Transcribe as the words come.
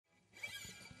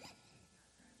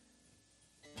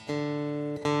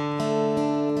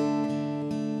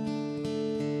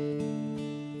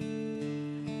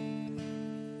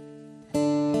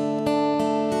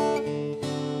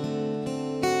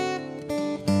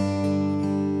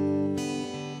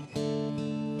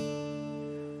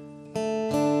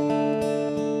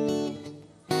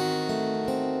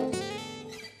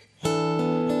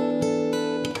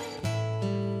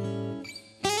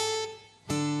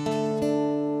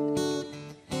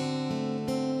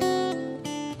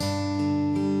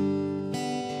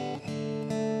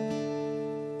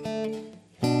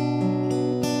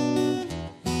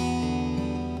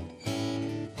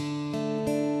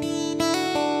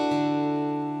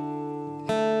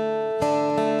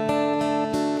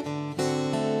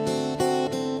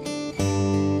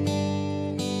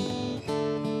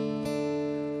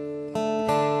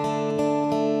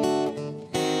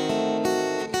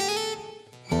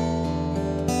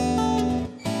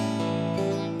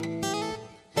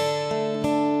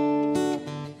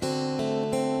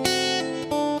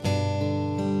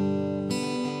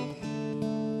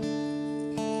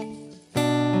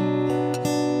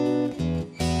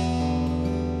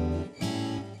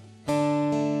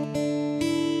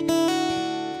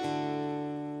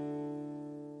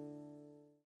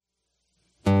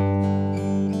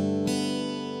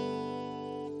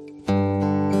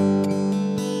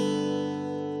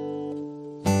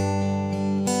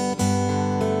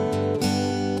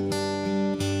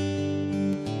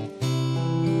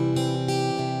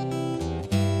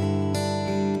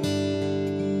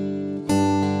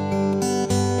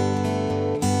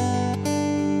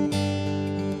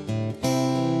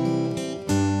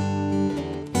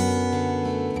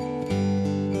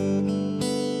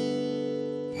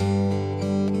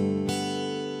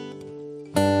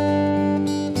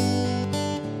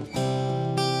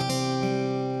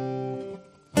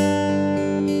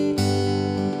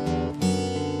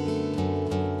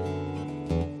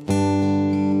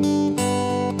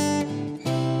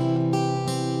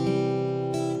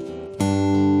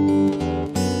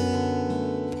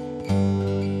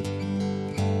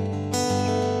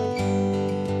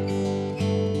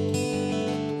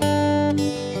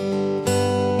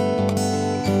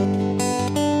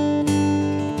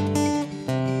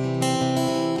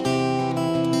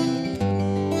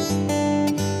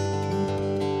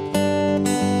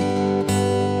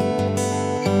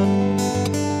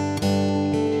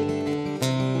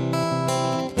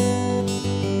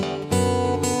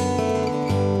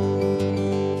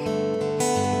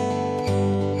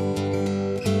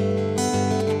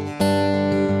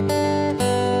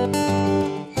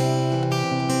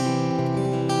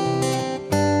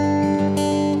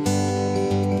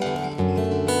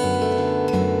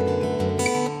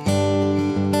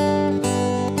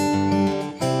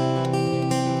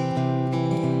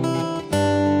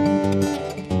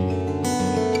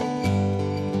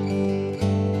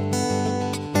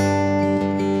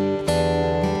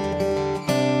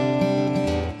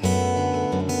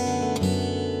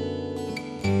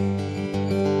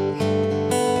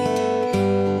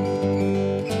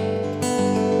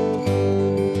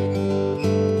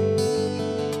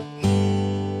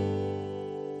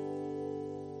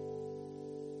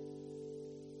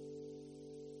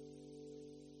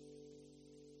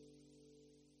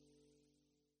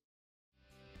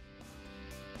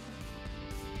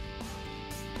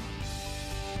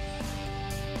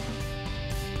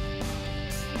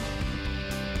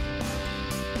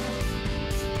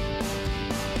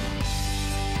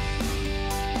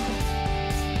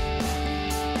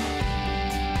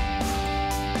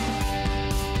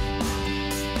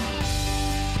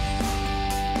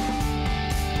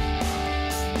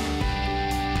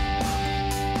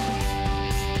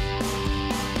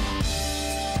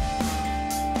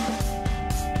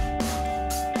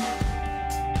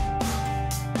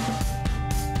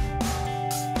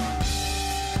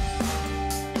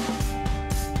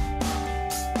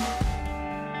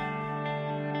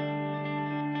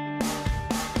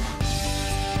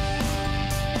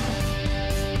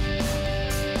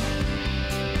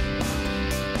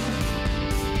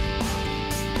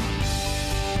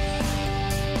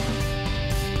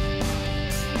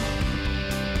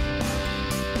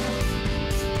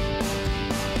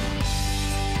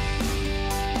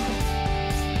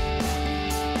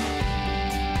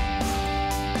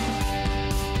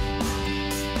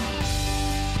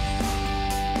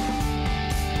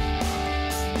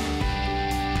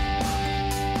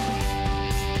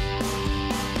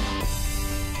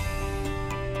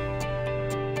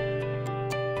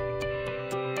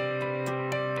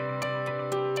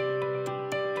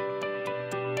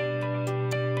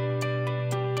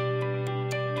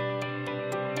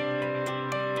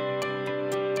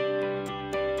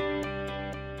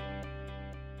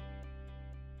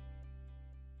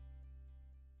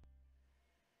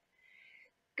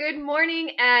Good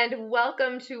morning and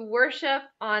welcome to worship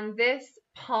on this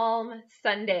Palm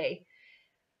Sunday.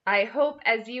 I hope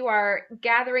as you are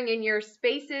gathering in your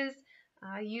spaces,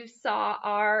 you saw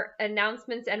our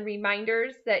announcements and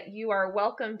reminders that you are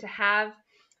welcome to have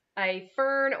a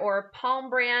fern or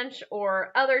palm branch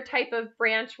or other type of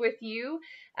branch with you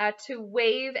to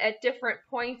wave at different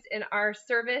points in our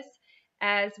service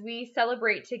as we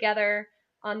celebrate together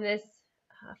on this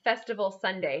festival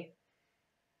Sunday.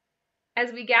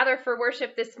 As we gather for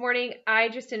worship this morning, I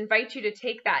just invite you to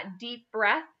take that deep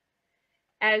breath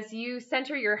as you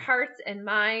center your hearts and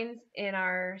minds in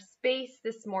our space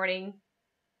this morning.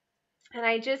 And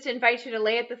I just invite you to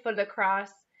lay at the foot of the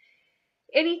cross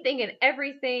anything and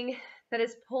everything that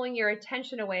is pulling your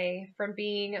attention away from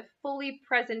being fully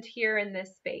present here in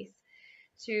this space,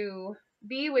 to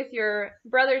be with your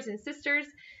brothers and sisters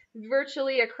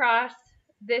virtually across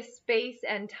this space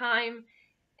and time,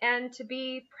 and to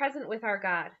be present with our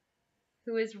God,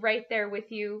 who is right there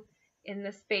with you in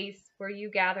the space where you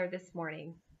gather this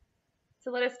morning. So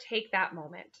let us take that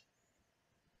moment.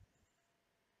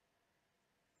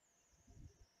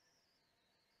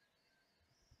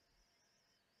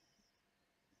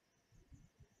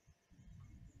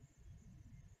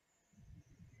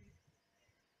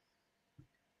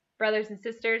 Brothers and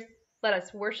sisters, let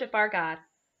us worship our God.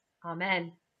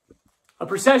 Amen. A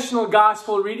processional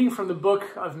gospel reading from the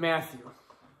book of Matthew.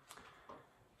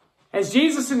 As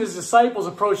Jesus and his disciples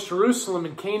approached Jerusalem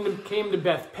and came to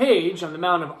Bethphage on the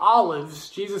Mount of Olives,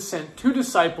 Jesus sent two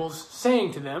disciples,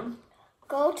 saying to them,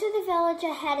 "Go to the village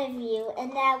ahead of you,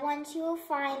 and at once you will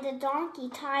find a donkey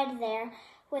tied there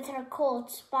with her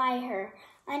colts by her.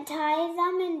 Untie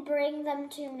them and bring them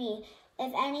to me.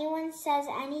 If anyone says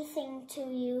anything to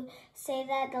you, say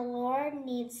that the Lord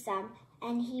needs them,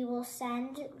 and he will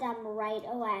send them right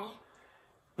away."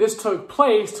 This took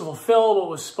place to fulfill what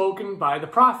was spoken by the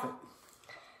prophet.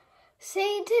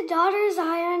 "Say to daughter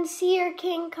Zion, see your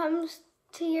king comes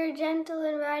to you gentle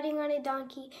and riding on a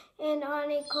donkey, and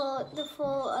on a colt, the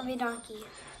foal of a donkey."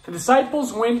 The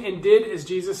disciples went and did as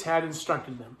Jesus had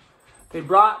instructed them. They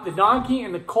brought the donkey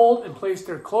and the colt and placed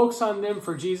their cloaks on them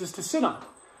for Jesus to sit on.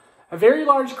 A very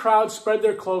large crowd spread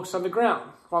their cloaks on the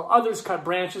ground, while others cut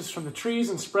branches from the trees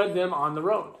and spread them on the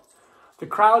road. The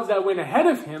crowds that went ahead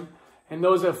of him and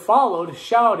those that followed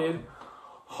shouted,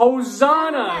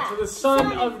 "Hosanna to the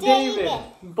Son of David!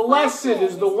 Blessed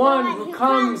is the one who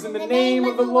comes in the name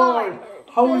of the Lord!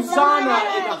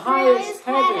 Hosanna in the highest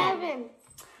heaven!"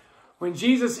 When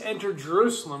Jesus entered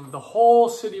Jerusalem, the whole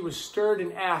city was stirred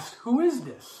and asked, "Who is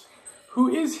this? Who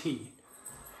is he?"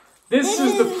 This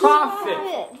is the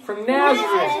prophet from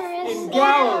Nazareth in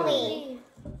Galilee.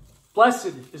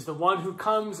 Blessed is the one who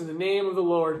comes in the name of the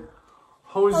Lord.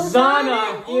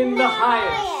 Hosanna in the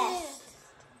highest.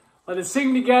 Let us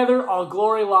sing together, all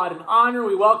glory, laud, and honor.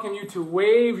 We welcome you to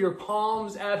wave your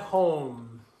palms at home.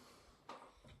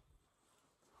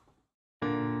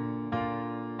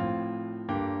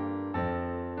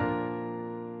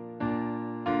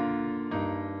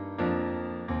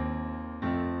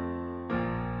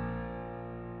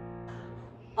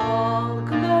 All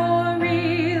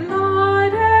glory,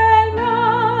 laud, and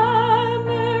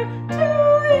honor to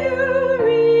you,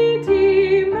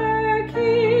 Redeemer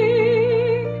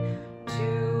King,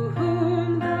 to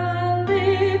whom the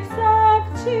lips of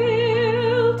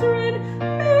children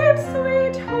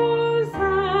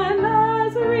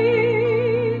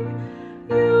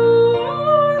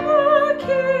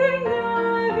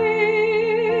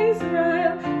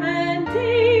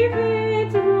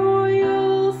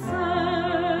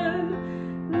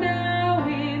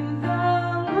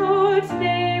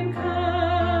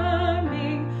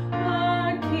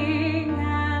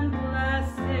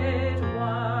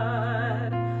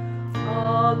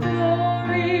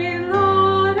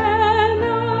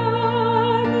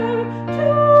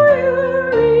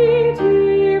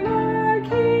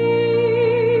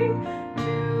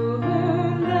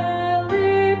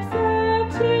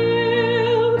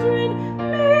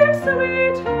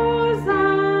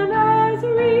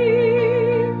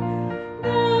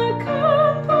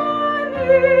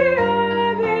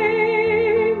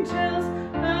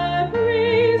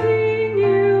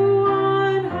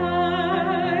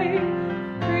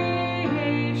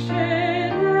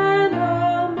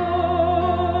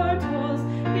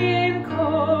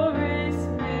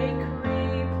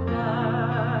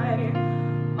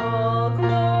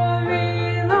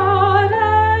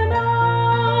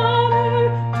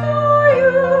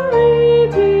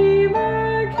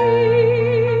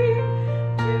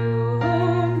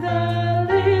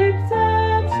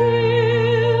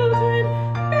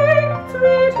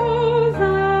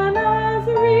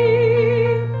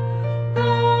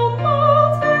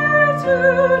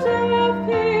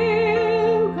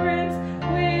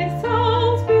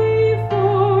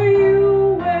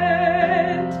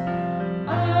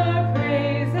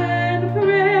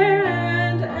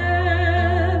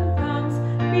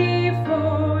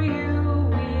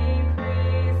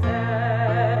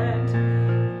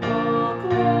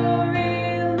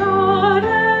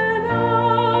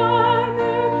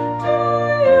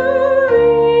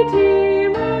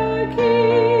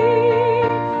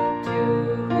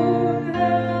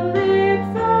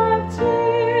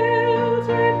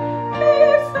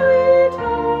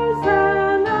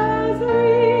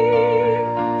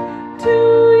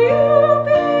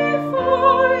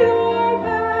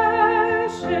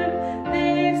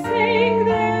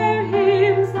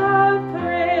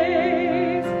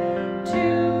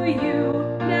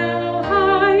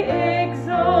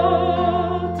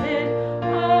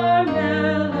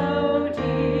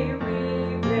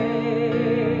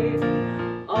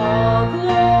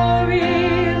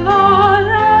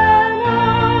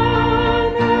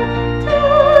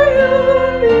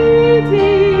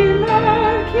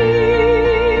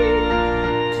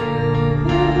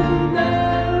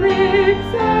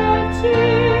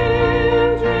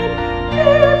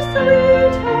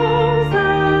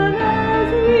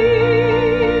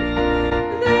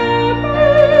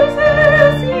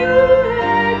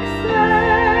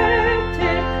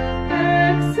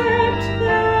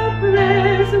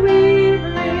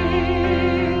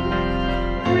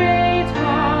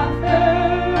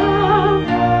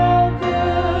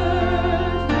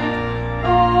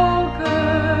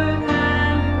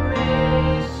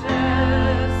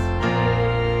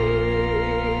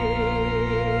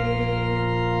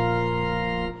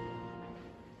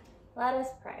Let us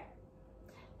pray.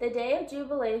 The day of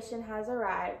jubilation has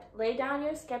arrived. Lay down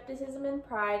your skepticism and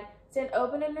pride. Stand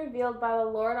open and revealed by the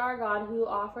Lord our God, who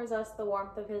offers us the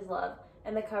warmth of his love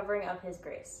and the covering of his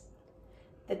grace.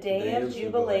 The day of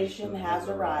jubilation has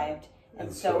arrived,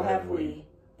 and so have we,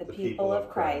 the people of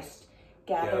Christ,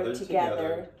 gathered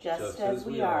together just as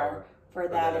we are, for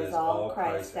that is all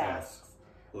Christ asks.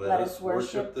 Let us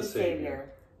worship the Savior.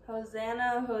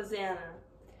 Hosanna, Hosanna.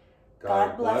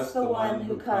 God bless the one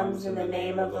who comes in the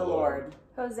name of the Lord.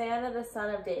 Hosanna, the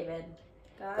Son of David.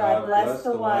 God bless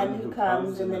the one who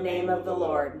comes in the name of the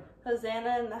Lord.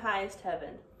 Hosanna in the highest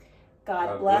heaven.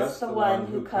 God bless the one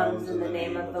who comes in the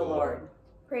name of the Lord.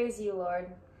 Praise you, Lord.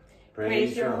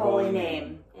 Praise your holy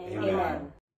name.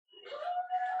 Amen.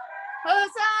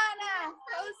 Hosanna!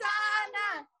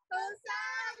 Hosanna!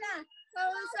 Hosanna!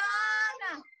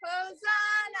 Hosanna!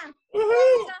 Hosanna!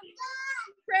 Hosanna!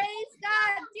 Praise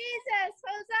God! Jesus!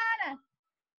 Hosanna!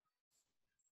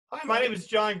 Hi, my name is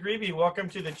John Greeby. Welcome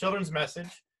to the Children's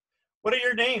Message. What are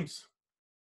your names?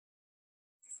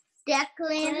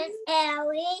 Declan and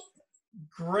Ellie.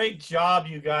 Great job,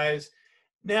 you guys.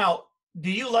 Now, do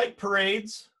you like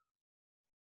parades?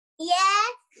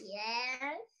 Yes.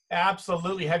 Yes.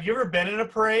 Absolutely. Have you ever been in a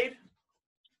parade?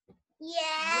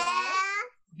 Yeah.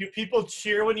 Do people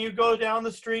cheer when you go down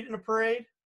the street in a parade?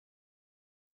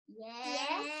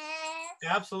 Yes.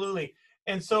 Absolutely.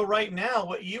 And so right now,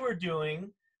 what you were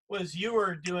doing was you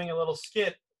were doing a little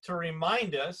skit to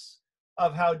remind us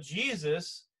of how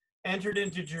Jesus entered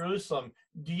into Jerusalem.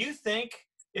 Do you think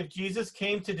if Jesus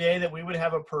came today that we would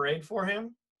have a parade for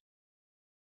him?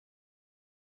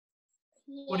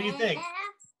 What do you think?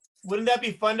 Wouldn't that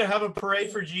be fun to have a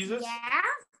parade for Jesus? Yeah.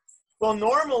 Well,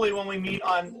 normally when we meet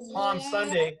on Palm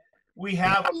Sunday, we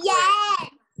have a parade. Yeah.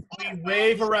 We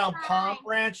wave around palm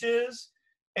branches,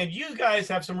 and you guys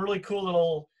have some really cool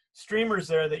little streamers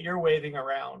there that you're waving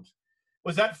around.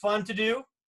 Was that fun to do?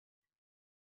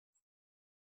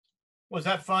 Was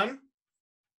that fun?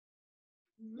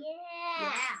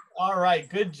 Yeah. All right,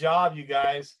 good job, you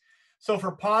guys. So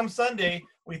for Palm Sunday,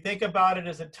 we think about it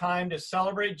as a time to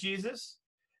celebrate Jesus,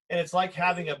 and it's like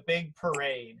having a big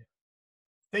parade.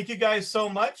 Thank you guys so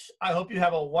much. I hope you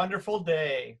have a wonderful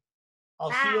day.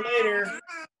 I'll see you later.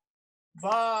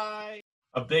 Bye.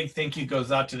 A big thank you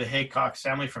goes out to the Haycox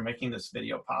family for making this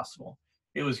video possible.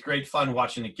 It was great fun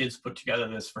watching the kids put together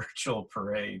this virtual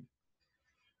parade.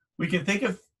 We can think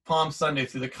of Palm Sunday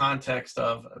through the context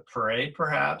of a parade,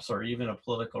 perhaps, or even a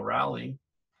political rally.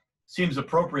 Seems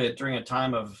appropriate during a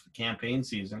time of campaign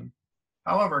season.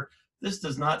 However, this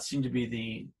does not seem to be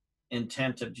the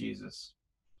intent of Jesus.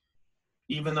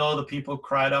 Even though the people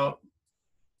cried out,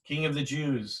 "King of the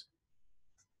Jews,"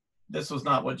 this was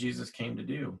not what Jesus came to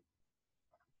do.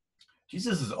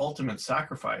 Jesus' ultimate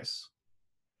sacrifice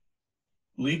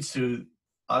leads to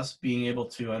us being able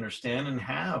to understand and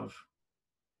have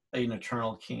an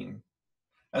eternal king.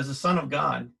 As the Son of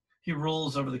God, he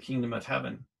rules over the kingdom of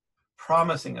heaven,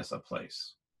 promising us a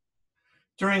place.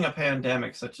 During a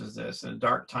pandemic such as this, and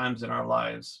dark times in our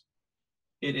lives,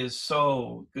 it is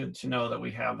so good to know that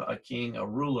we have a king, a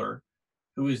ruler,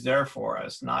 who is there for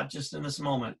us, not just in this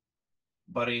moment,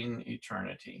 but in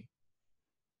eternity.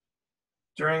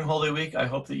 During Holy Week, I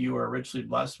hope that you are richly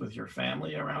blessed with your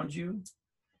family around you,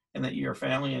 and that your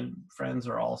family and friends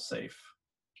are all safe.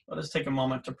 Let us take a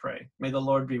moment to pray. May the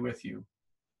Lord be with you.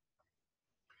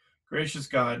 Gracious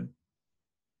God,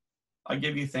 I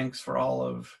give you thanks for all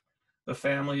of the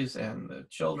families and the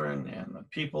children and the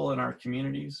people in our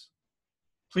communities.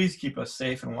 Please keep us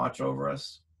safe and watch over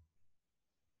us.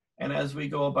 And as we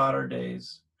go about our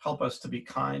days, help us to be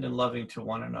kind and loving to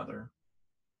one another.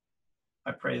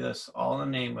 I pray this all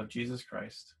in the name of Jesus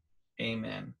Christ.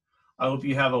 Amen. I hope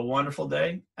you have a wonderful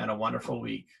day and a wonderful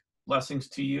week. Blessings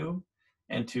to you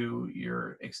and to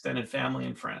your extended family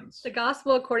and friends. The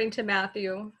Gospel according to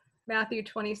Matthew, Matthew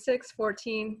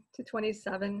 26:14 to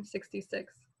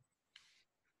 27:66.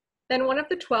 Then one of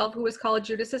the 12, who was called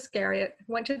Judas Iscariot,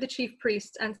 went to the chief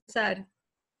priests and said,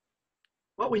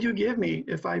 "What will you give me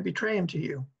if I betray him to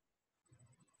you?"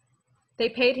 They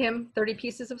paid him 30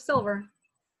 pieces of silver,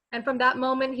 and from that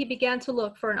moment he began to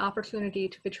look for an opportunity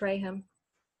to betray him.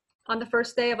 On the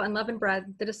first day of unleavened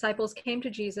bread, the disciples came to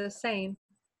Jesus, saying,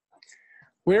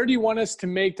 "Where do you want us to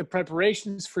make the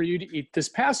preparations for you to eat this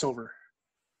Passover?"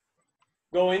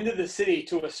 "Go into the city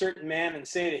to a certain man and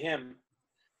say to him,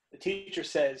 'The teacher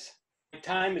says, my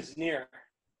time is near.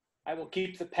 I will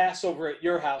keep the Passover at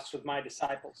your house with my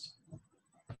disciples.'"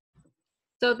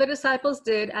 So the disciples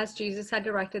did as Jesus had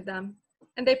directed them,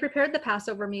 and they prepared the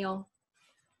Passover meal.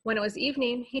 When it was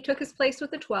evening, he took his place with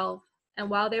the 12,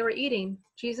 and while they were eating,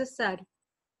 Jesus said,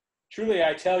 "Truly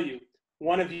I tell you,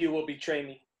 one of you will betray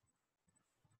me.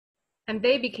 And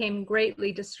they became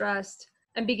greatly distressed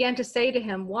and began to say to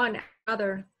him one after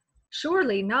another,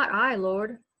 "Surely not I,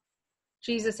 Lord."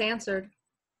 Jesus answered,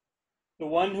 The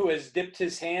one who has dipped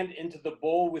his hand into the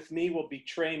bowl with me will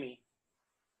betray me.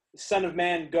 The Son of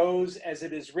Man goes as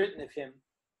it is written of him,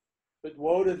 but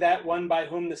woe to that one by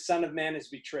whom the Son of Man is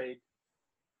betrayed.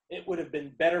 It would have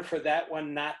been better for that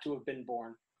one not to have been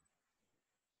born.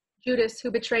 Judas, who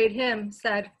betrayed him,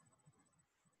 said,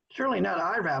 Surely not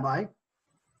I, Rabbi.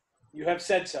 You have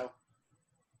said so.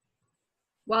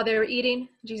 While they were eating,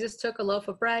 Jesus took a loaf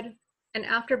of bread, and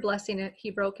after blessing it,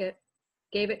 he broke it,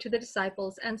 gave it to the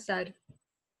disciples, and said,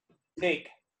 Take,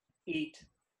 eat.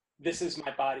 This is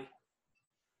my body.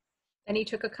 Then he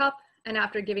took a cup, and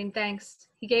after giving thanks,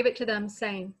 he gave it to them,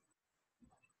 saying,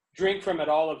 Drink from it,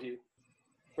 all of you,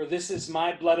 for this is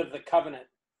my blood of the covenant,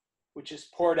 which is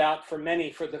poured out for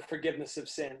many for the forgiveness of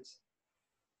sins.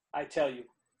 I tell you,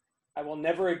 I will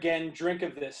never again drink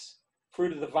of this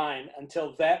fruit of the vine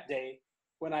until that day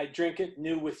when I drink it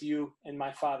new with you in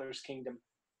my Father's kingdom.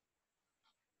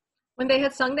 When they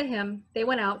had sung the hymn, they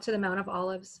went out to the Mount of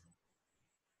Olives.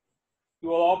 You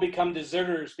will all become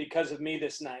deserters because of me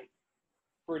this night,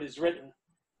 for it is written,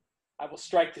 I will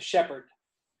strike the shepherd,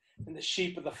 and the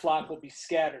sheep of the flock will be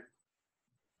scattered.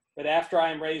 But after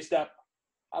I am raised up,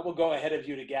 I will go ahead of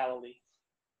you to Galilee.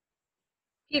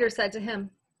 Peter said to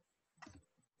him,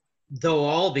 Though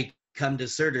all become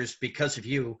deserters because of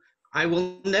you, I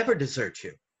will never desert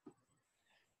you.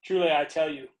 Truly, I tell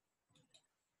you,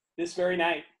 this very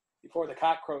night, before the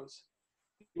cock crows,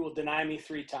 you will deny me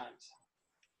 3 times.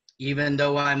 Even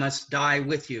though I must die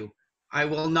with you, I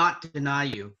will not deny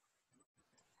you.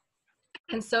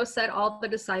 And so said all the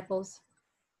disciples.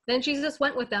 Then Jesus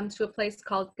went with them to a place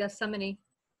called Gethsemane,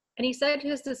 and he said to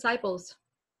his disciples,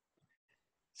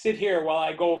 Sit here while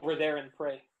I go over there and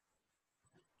pray.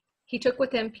 He took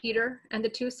with him Peter and the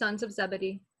 2 sons of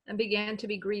Zebedee, and began to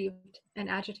be grieved and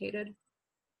agitated.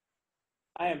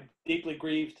 I am deeply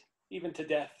grieved, even to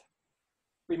death.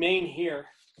 Remain here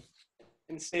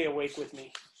and stay awake with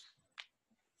me.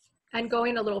 And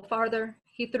going a little farther,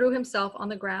 he threw himself on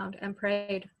the ground and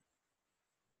prayed,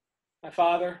 My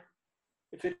Father,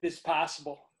 if it is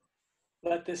possible,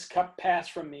 let this cup pass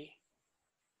from me,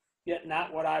 yet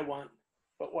not what I want,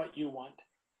 but what you want.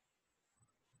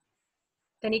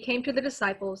 Then he came to the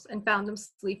disciples and found them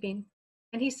sleeping.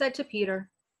 And he said to Peter,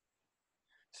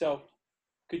 So,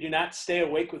 could you not stay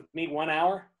awake with me 1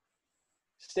 hour?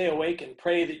 Stay awake and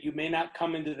pray that you may not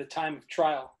come into the time of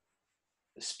trial.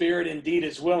 The spirit indeed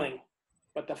is willing,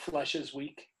 but the flesh is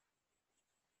weak.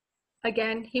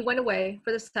 Again, he went away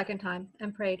for the 2nd time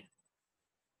and prayed,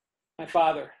 My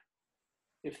Father,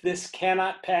 if this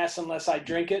cannot pass unless I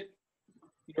drink it,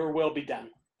 your will be done.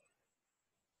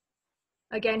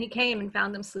 Again he came and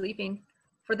found them sleeping,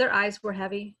 for their eyes were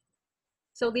heavy.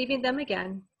 So leaving them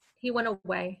again, he went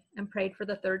away and prayed for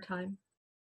the 3rd time,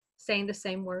 saying the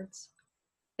same words.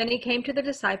 Then he came to the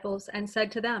disciples and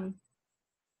said to them,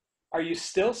 Are you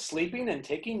still sleeping and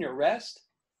taking your rest?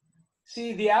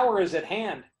 See, the hour is at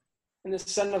hand, and the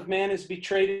Son of Man is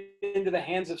betrayed into the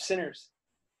hands of sinners.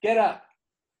 Get up,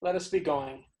 let us be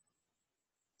going.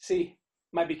 See,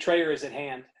 my betrayer is at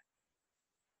hand.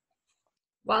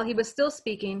 While he was still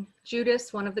speaking,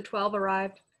 Judas, one of the 12,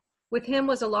 arrived. With him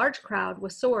was a large crowd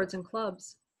with swords and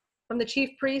clubs, from the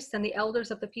chief priests and the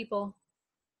elders of the people.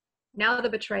 Now the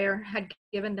betrayer had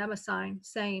given them a sign,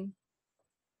 saying,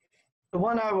 The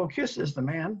one I will kiss is the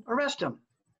man. Arrest him.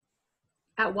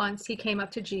 At once he came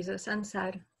up to Jesus and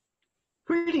said,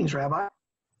 Greetings, Rabbi.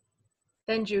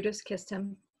 Then Judas kissed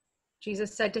him.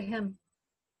 Jesus said to him,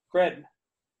 Fred,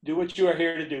 do what you are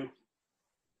here to do.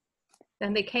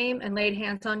 Then they came and laid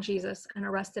hands on Jesus and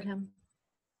arrested him.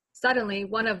 Suddenly,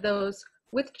 one of those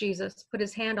with Jesus put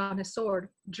his hand on his sword,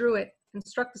 drew it, and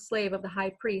struck the slave of the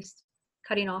high priest,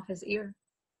 cutting off his ear.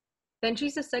 Then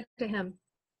Jesus said to him,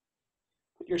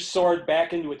 Put your sword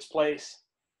back into its place,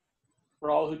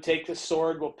 for all who take the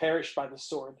sword will perish by the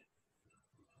sword.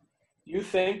 You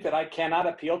think that I cannot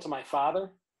appeal to my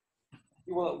Father?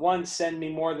 He will at once send me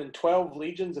more than 12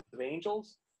 legions of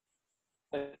angels?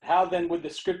 But how then would the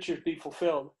scriptures be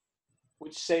fulfilled,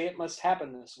 which say it must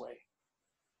happen this way?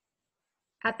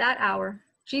 At that hour,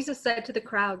 Jesus said to the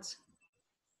crowds,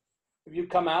 Have you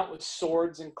come out with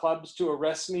swords and clubs to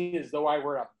arrest me as though I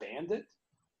were a bandit?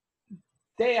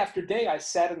 Day after day I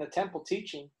sat in the temple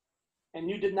teaching, and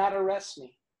you did not arrest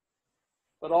me.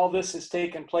 But all this has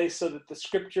taken place so that the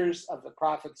scriptures of the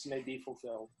prophets may be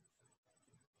fulfilled.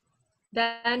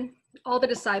 Then all the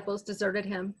disciples deserted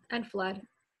him and fled.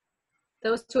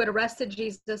 Those who had arrested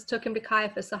Jesus took him to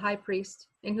Caiaphas, the high priest,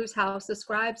 in whose house the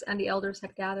scribes and the elders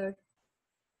had gathered.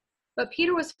 But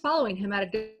Peter was following him at a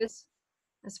distance,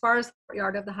 as far as the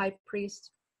courtyard of the high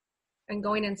priest. And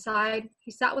going inside,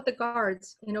 he sat with the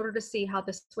guards in order to see how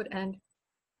this would end.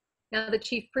 Now the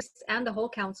chief priests and the whole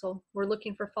council were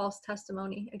looking for false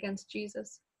testimony against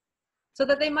Jesus, so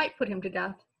that they might put him to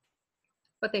death.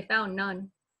 But they found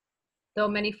none, though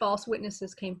many false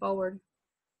witnesses came forward.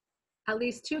 At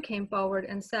least 2 came forward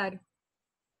and said,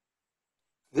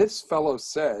 "This fellow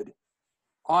said,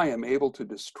 I am able to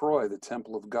destroy the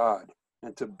temple of God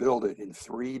and to build it in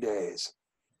 3 days."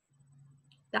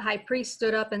 The high priest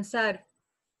stood up and said,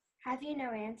 Have you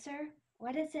no answer?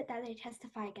 What is it that they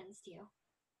testify against you?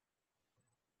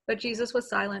 But Jesus was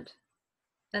silent.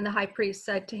 Then the high priest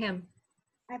said to him,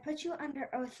 I put you under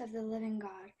oath of the living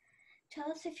God. Tell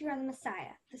us if you are the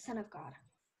Messiah, the Son of God.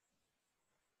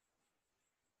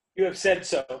 You have said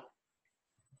so.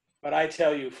 But I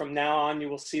tell you, from now on you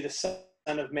will see the Son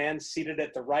of Man seated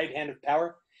at the right hand of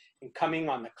power and coming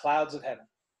on the clouds of heaven.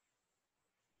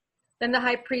 Then the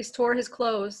high priest tore his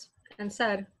clothes and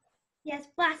said, He has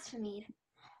blasphemed.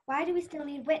 Why do we still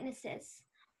need witnesses?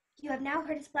 You have now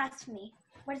heard his blasphemy.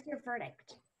 What is your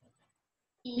verdict?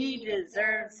 He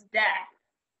deserves death.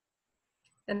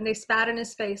 Then they spat in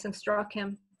his face and struck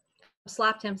him,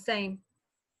 slapped him, saying,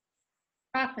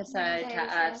 Prophesy to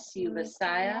us, you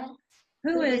Messiah.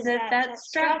 Who is it that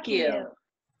struck you?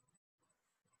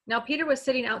 Now Peter was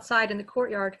sitting outside in the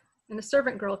courtyard, and a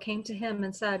servant girl came to him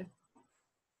and said,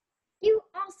 You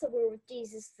also were with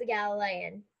Jesus the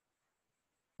Galilean.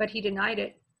 But he denied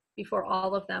it before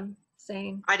all of them,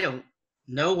 saying, I don't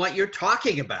know what you're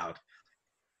talking about.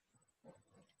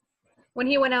 When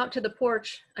he went out to the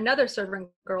porch, another servant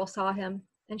girl saw him,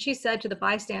 and she said to the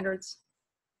bystanders,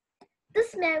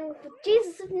 This man was with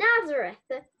Jesus of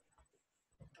Nazareth.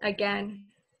 Again,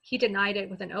 he denied it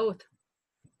with an oath.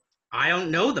 I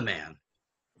don't know the man.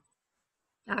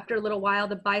 After a little while,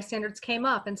 the bystanders came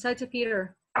up and said to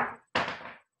Peter,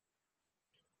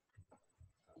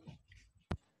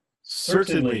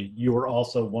 Certainly you are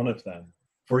also one of them,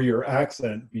 for your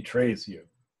accent betrays you.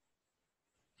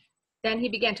 Then he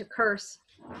began to curse,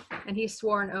 and he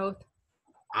swore an oath.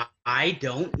 I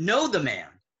don't know the man.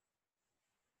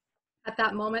 At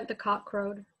that moment, the cock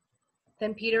crowed.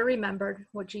 Then Peter remembered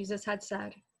what Jesus had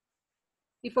said.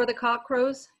 Before the cock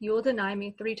crows, you will deny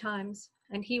me 3 times.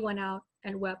 And he went out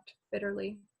and wept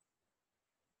bitterly.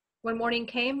 When morning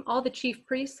came, all the chief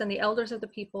priests and the elders of the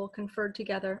people conferred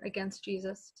together against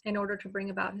Jesus in order to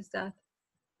bring about his death.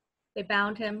 They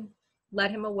bound him, led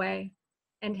him away,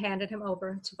 and handed him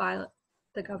over to Pilate,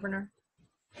 the governor.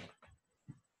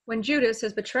 When Judas,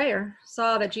 his betrayer,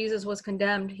 saw that Jesus was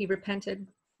condemned, he repented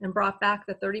and brought back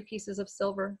the 30 pieces of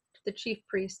silver to the chief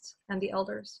priests and the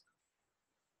elders.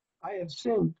 I have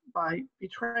sinned by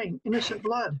betraying innocent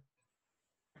blood.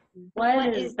 What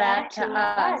is that to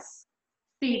us?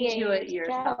 See to it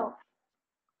yourself.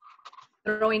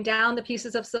 Throwing down the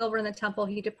pieces of silver in the temple,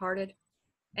 he departed,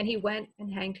 and he went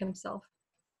and hanged himself.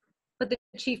 But the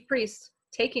chief priests,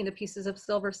 taking the pieces of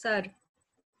silver, said,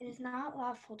 It is not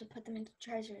lawful to put them into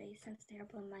treasury, since they are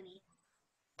blood money.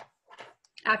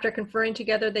 After conferring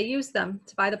together, they used them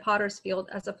to buy the potter's field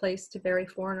as a place to bury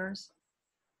foreigners.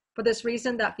 For this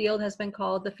reason, that field has been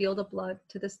called the field of blood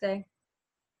to this day.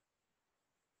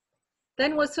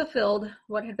 Then was fulfilled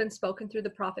what had been spoken through the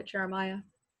prophet Jeremiah.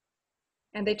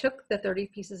 And they took the 30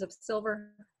 pieces of silver,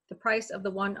 the price of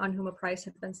the one on whom a price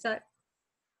had been set,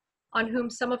 on whom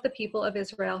some of the people of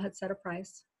Israel had set a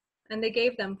price, and they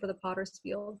gave them for the potter's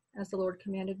field, as the Lord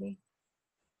commanded me.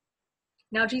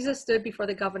 Now Jesus stood before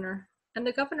the governor, and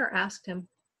the governor asked him,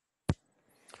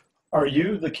 Are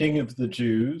you the king of the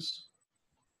Jews?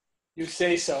 You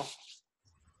say so.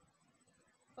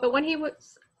 But when he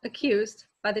was accused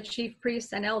by the chief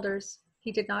priests and elders,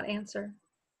 he did not answer.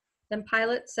 Then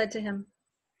Pilate said to him,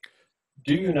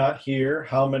 Do you not hear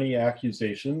how many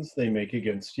accusations they make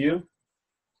against you?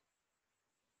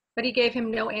 But he gave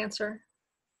him no answer,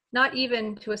 not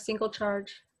even to a single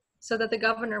charge, so that the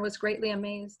governor was greatly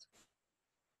amazed.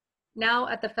 Now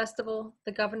at the festival,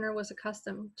 the governor was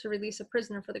accustomed to release a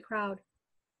prisoner for the crowd,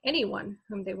 anyone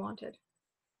whom they wanted.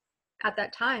 At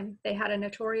that time, they had a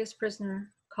notorious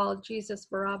prisoner called Jesus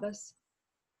Barabbas.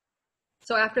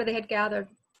 So after they had gathered,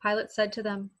 Pilate said to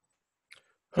them,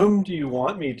 Whom do you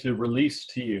want me to release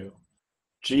to you?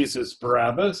 Jesus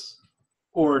Barabbas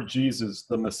or Jesus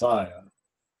the Messiah?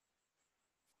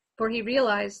 For he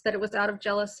realized that it was out of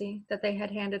jealousy that they had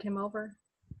handed him over.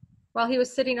 While he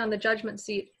was sitting on the judgment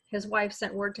seat, his wife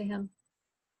sent word to him,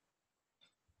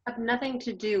 Have nothing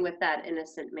to do with that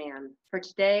innocent man, for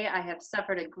today I have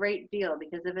suffered a great deal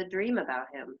because of a dream about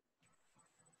him.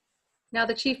 Now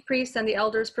the chief priests and the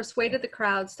elders persuaded the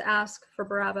crowds to ask for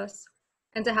Barabbas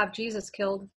and to have Jesus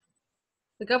killed.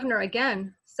 The governor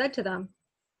again said to them,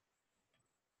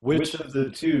 Which of the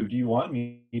two do you want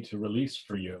me to release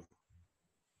for you?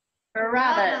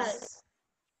 Barabbas.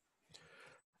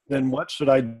 Then what should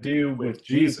I do with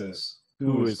Jesus,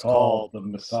 who is called the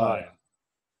Messiah?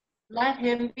 Let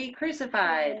him be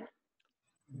crucified.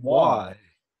 Why?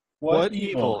 What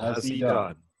evil has he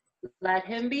done? Let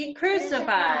him be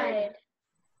crucified.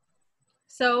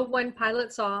 So when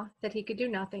Pilate saw that he could do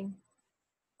nothing,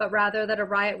 but rather that a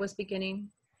riot was beginning,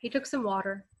 he took some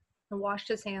water and washed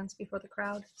his hands before the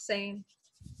crowd, saying,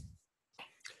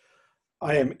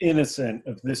 I am innocent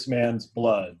of this man's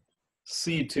blood.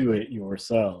 See to it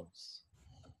yourselves.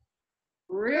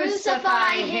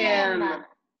 Crucify him.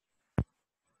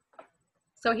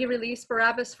 So he released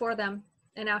Barabbas for them,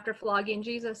 and after flogging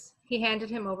Jesus, he handed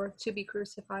him over to be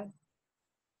crucified.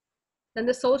 Then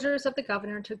the soldiers of the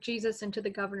governor took Jesus into the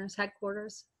governor's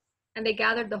headquarters, and they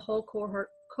gathered the whole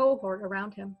cohort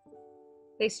around him.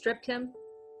 They stripped him,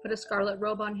 put a scarlet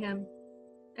robe on him,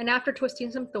 and after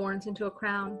twisting some thorns into a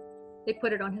crown, they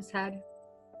put it on his head.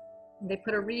 They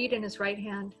put a reed in his right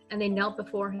hand, and they knelt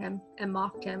before him and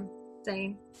mocked him,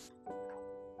 saying,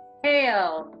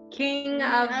 Hail, King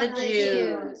of the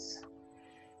Jews!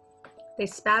 They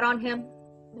spat on him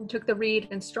and took the reed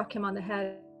and struck him on the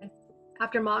head.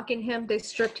 After mocking him, they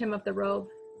stripped him of the robe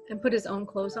and put his own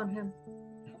clothes on him.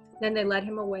 Then they led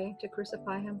him away to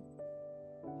crucify him.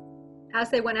 As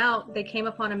they went out, they came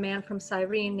upon a man from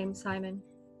Cyrene named Simon.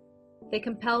 They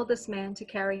compelled this man to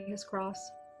carry his cross.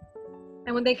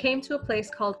 And when they came to a place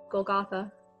called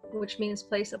Golgotha, which means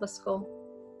place of a skull,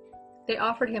 they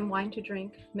offered him wine to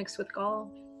drink, mixed with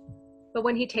gall. But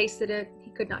when he tasted it,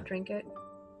 he could not drink it.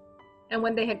 And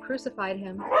when they had crucified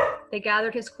him, they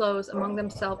gathered his clothes among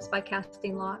themselves by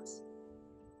casting lots.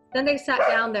 Then they sat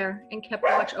down there and kept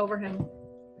watch over him,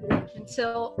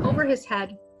 until over his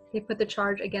head they put the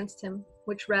charge against him,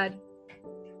 which read,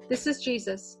 This is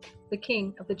Jesus, the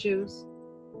King of the Jews.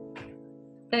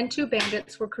 Then 2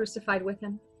 bandits were crucified with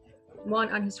him, one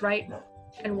on his right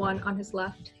and one on his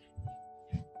left.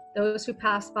 Those who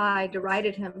passed by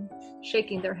derided him,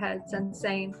 shaking their heads and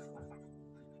saying,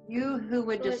 You who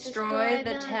would destroy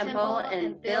the temple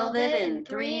and build it in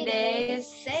 3 days,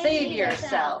 save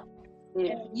yourself.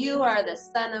 If you are the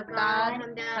Son of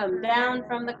God, come down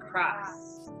from the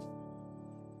cross.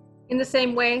 In the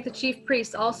same way, the chief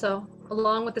priests also,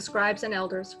 along with the scribes and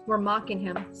elders, were mocking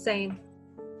him, saying,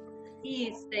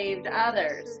 He saved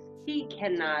others. He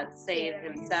cannot save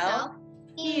himself.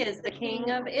 He is the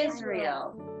King of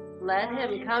Israel. Let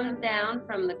him come down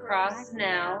from the cross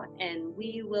now, and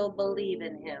we will believe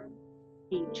in him.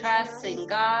 He trusts in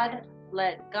God.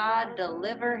 Let God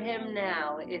deliver him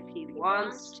now if he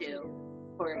wants to.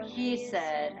 For he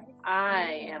said,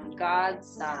 I am God's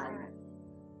son.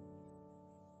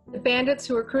 The bandits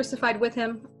who were crucified with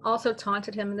him also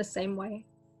taunted him in the same way.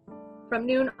 From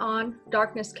noon on,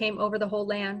 darkness came over the whole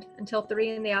land until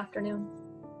 3 p.m.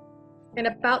 And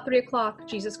about 3 o'clock,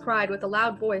 Jesus cried with a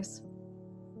loud voice,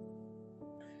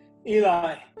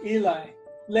 Eli, Eli,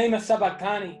 lema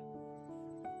sabachthani.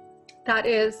 That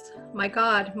is, my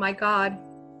God,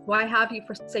 why have you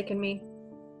forsaken me?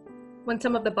 When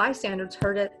some of the bystanders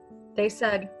heard it, they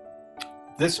said,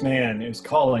 This man is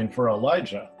calling for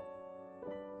Elijah.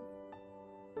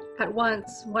 At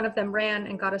once, one of them ran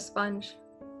and got a sponge,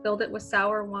 filled it with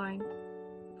sour wine,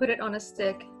 put it on a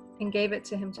stick, and gave it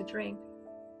to him to drink.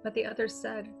 But the others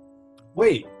said,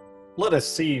 Wait, let us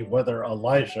see whether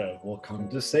Elijah will come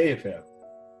to save him.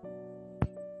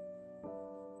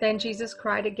 Then Jesus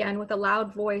cried again with a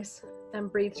loud voice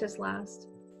and breathed his last.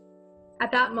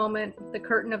 At that moment, the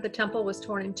curtain of the temple was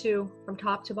torn in two from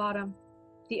top to bottom.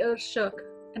 The earth shook,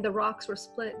 and the rocks were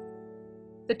split.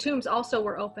 The tombs also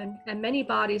were opened, and many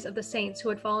bodies of the saints who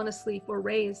had fallen asleep were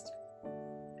raised.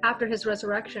 After his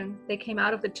resurrection, they came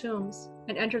out of the tombs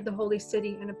and entered the holy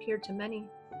city and appeared to many.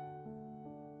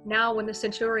 Now when the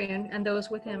centurion and those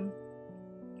with him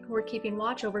who were keeping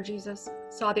watch over Jesus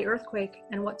saw the earthquake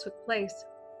and what took place,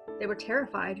 they were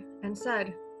terrified and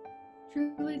said,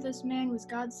 Truly this man was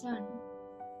God's son.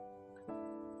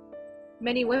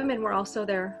 Many women were also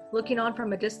there, looking on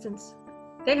from a distance.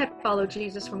 They had followed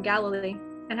Jesus from Galilee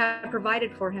and had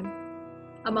provided for him.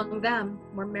 Among them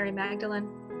were Mary Magdalene,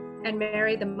 and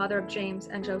Mary the mother of James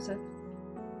and Joseph,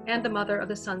 and the mother of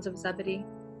the sons of Zebedee.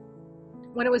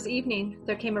 When it was evening,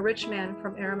 there came a rich man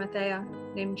from Arimathea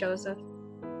named Joseph,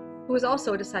 who was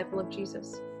also a disciple of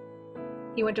Jesus.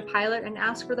 He went to Pilate and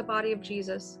asked for the body of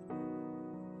Jesus.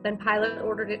 Then Pilate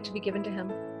ordered it to be given to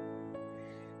him.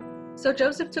 So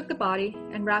Joseph took the body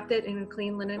and wrapped it in a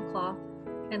clean linen cloth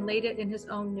and laid it in his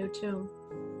own new tomb,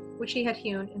 which he had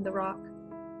hewn in the rock.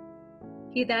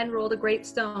 He then rolled a great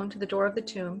stone to the door of the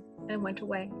tomb and went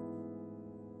away.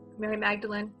 Mary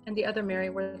Magdalene and the other Mary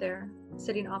were there,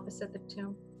 sitting opposite the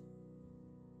tomb.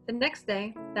 The next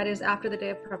day, that is after the day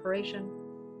of preparation,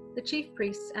 the chief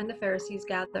priests and the Pharisees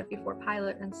gathered before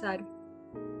Pilate and said,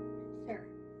 Sir,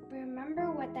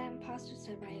 remember what that impostor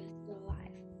said while he was still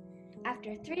alive.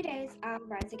 After 3 days, I'll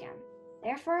rise again.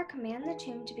 Therefore, command the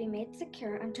tomb to be made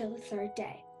secure until the third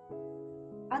day.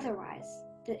 Otherwise,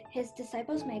 his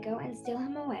disciples may go and steal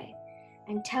him away,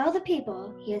 and tell the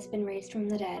people he has been raised from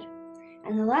the dead.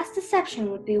 And the last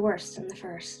deception would be worse than the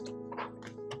first.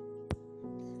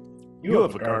 You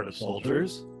have a guard of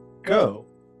soldiers. Go,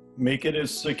 make it as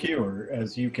secure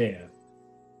as you can.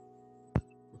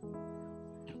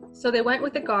 So they went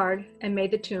with the guard and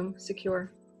made the tomb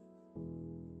secure.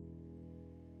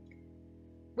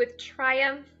 With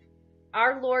triumph,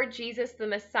 our Lord Jesus the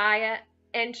Messiah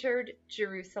entered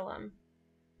Jerusalem.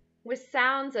 With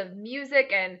sounds of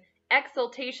music and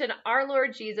exultation, our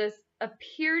Lord Jesus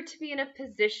appeared to be in a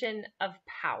position of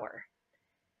power.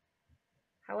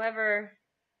 However,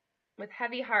 with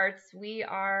heavy hearts, we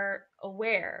are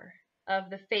aware of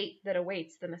the fate that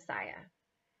awaits the Messiah.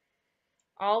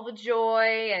 All the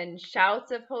joy and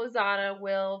shouts of Hosanna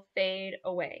will fade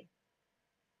away,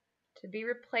 to be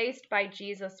replaced by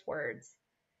Jesus' words,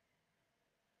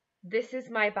 "This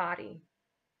is my body,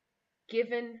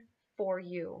 given for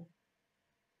you.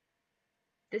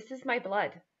 This is my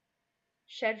blood,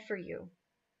 shed for you.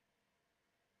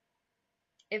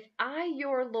 If I,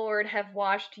 your Lord, have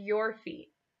washed your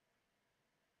feet,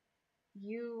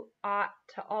 you ought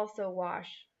to also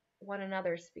wash one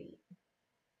another's feet."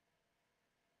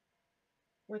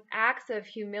 With acts of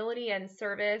humility and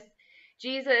service,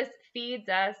 Jesus feeds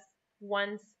us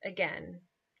once again,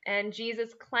 and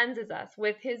Jesus cleanses us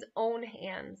with his own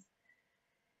hands.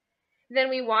 Then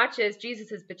we watch as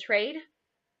Jesus is betrayed,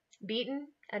 beaten,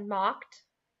 and mocked.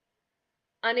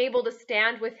 Unable to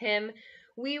stand with him,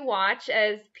 we watch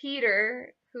as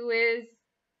Peter, who is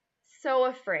so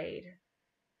afraid,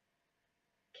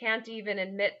 can't even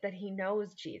admit that he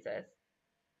knows Jesus.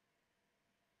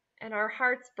 And our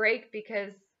hearts break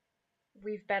because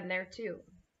we've been there too.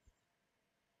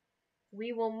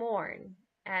 We will mourn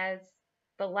as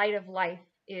the light of life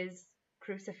is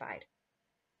crucified.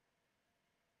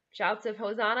 Shouts of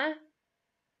Hosanna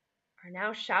are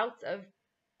now shouts of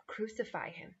crucify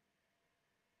him.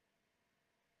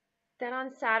 Then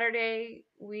on Saturday,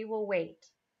 we will wait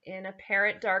in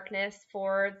apparent darkness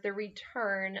for the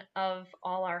return of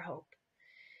all our hope.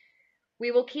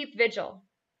 We will keep vigil,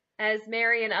 as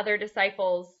Mary and other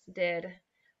disciples did,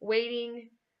 waiting,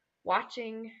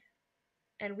 watching,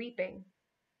 and weeping.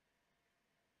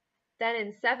 Then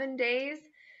in 7 days,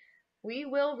 we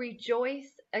will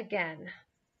rejoice again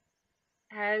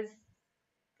as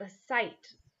the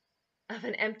sight of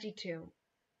an empty tomb.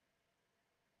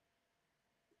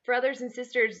 Brothers and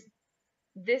sisters,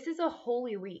 this is a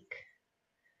holy week,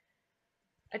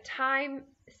 a time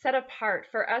set apart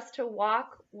for us to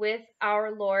walk with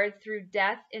our Lord through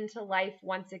death into life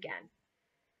once again.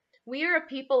 We are a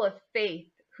people of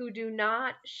faith who do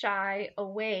not shy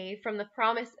away from the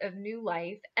promise of new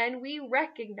life, and we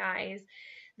recognize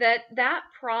that that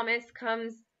promise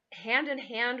comes hand in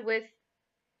hand with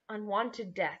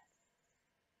unwanted death.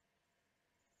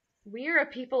 We are a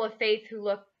people of faith who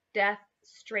look death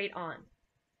straight on,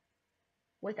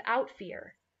 without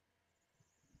fear,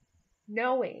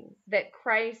 knowing that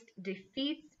Christ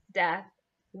defeats death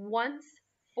once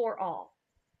for all.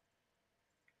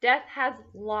 Death has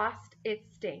lost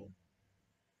its sting,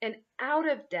 and out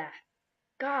of death,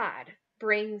 God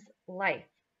brings life.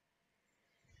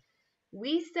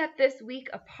 We set this week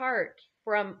apart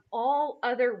from all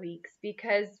other weeks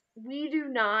because we do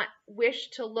not wish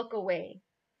to look away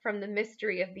from the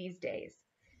mystery of these days.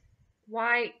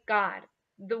 Why God,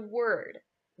 the Word,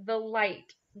 the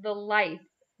light, the life,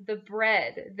 the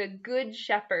bread, the good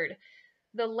shepherd,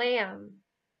 the Lamb,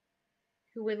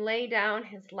 who would lay down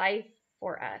his life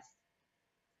for us,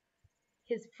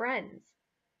 his friends,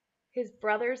 his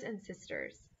brothers and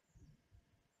sisters.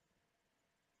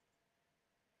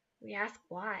 We ask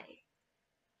why?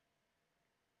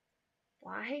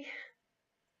 Why?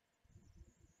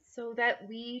 So that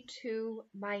we too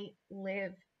might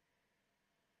live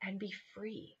and be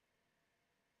free.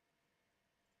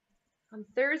 On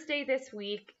Thursday this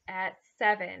week at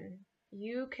 7,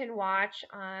 you can watch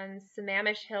on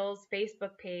Sammamish Hill's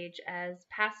Facebook page as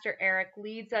Pastor Eric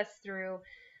leads us through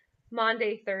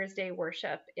Maundy, Thursday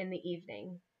worship in the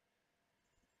evening.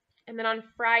 And then on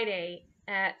Friday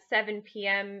at 7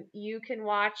 p.m., you can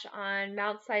watch on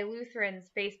Mount Si Lutheran's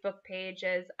Facebook page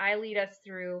as I lead us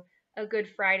through a Good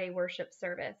Friday worship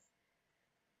service.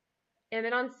 And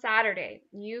then on Saturday,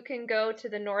 you can go to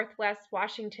the Northwest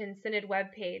Washington Synod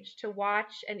webpage to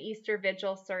watch an Easter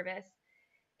Vigil service.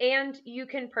 And you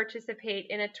can participate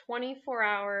in a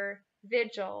 24-hour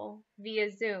vigil via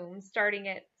Zoom starting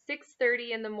at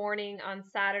 6:30 in the morning on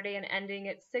Saturday and ending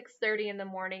at 6:30 in the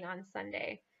morning on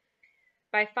Sunday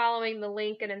by following the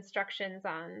link and instructions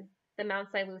on the Mount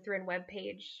Si Lutheran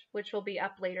webpage, which will be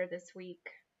up later this week.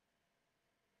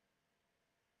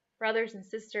 Brothers and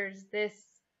sisters, this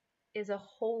is a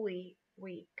holy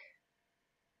week.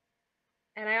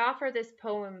 And I offer this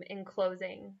poem in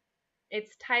closing.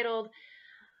 It's titled,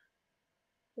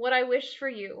 What I Wish for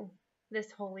You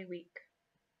This Holy Week.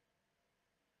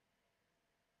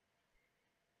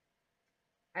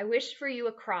 I wish for you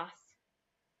a cross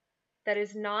that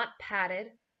is not padded,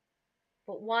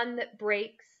 but one that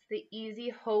breaks the easy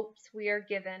hopes we are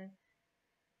given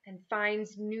and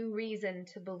finds new reason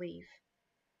to believe.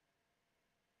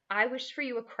 I wish for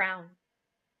you a crown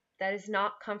that is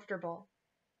not comfortable,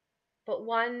 but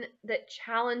one that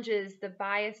challenges the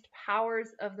biased powers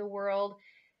of the world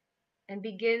and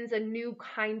begins a new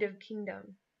kind of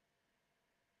kingdom.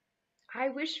 I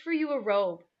wish for you a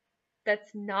robe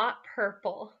that's not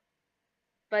purple,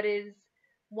 but is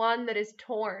one that is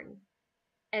torn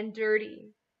and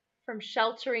dirty from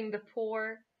sheltering the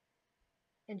poor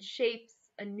and shapes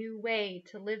a new way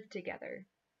to live together.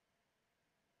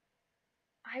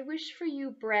 I wish for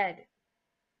you bread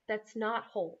that's not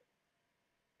whole,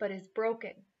 but is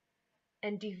broken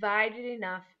and divided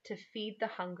enough to feed the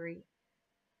hungry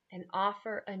and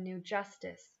offer a new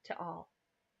justice to all.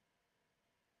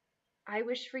 I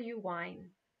wish for you wine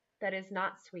that is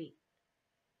not sweet,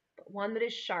 but one that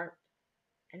is sharp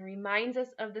and reminds us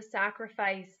of the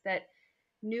sacrifice that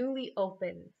newly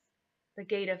opens the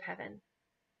gate of heaven.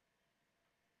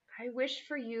 I wish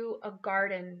for you a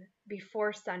garden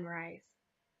before sunrise,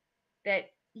 that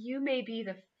you may be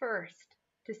the first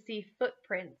to see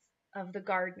footprints of the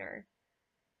gardener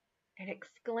and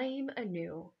exclaim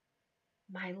anew,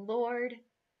 My Lord,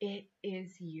 it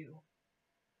is you.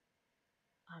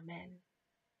 Amen.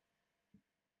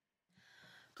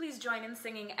 Please join in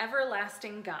singing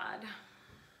Everlasting God.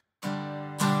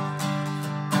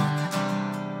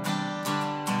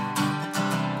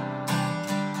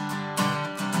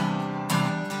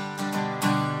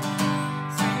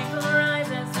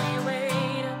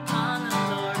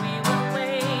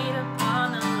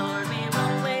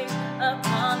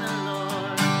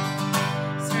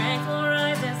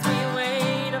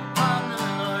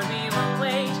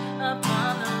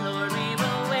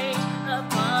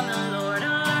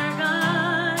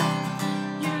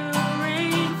 You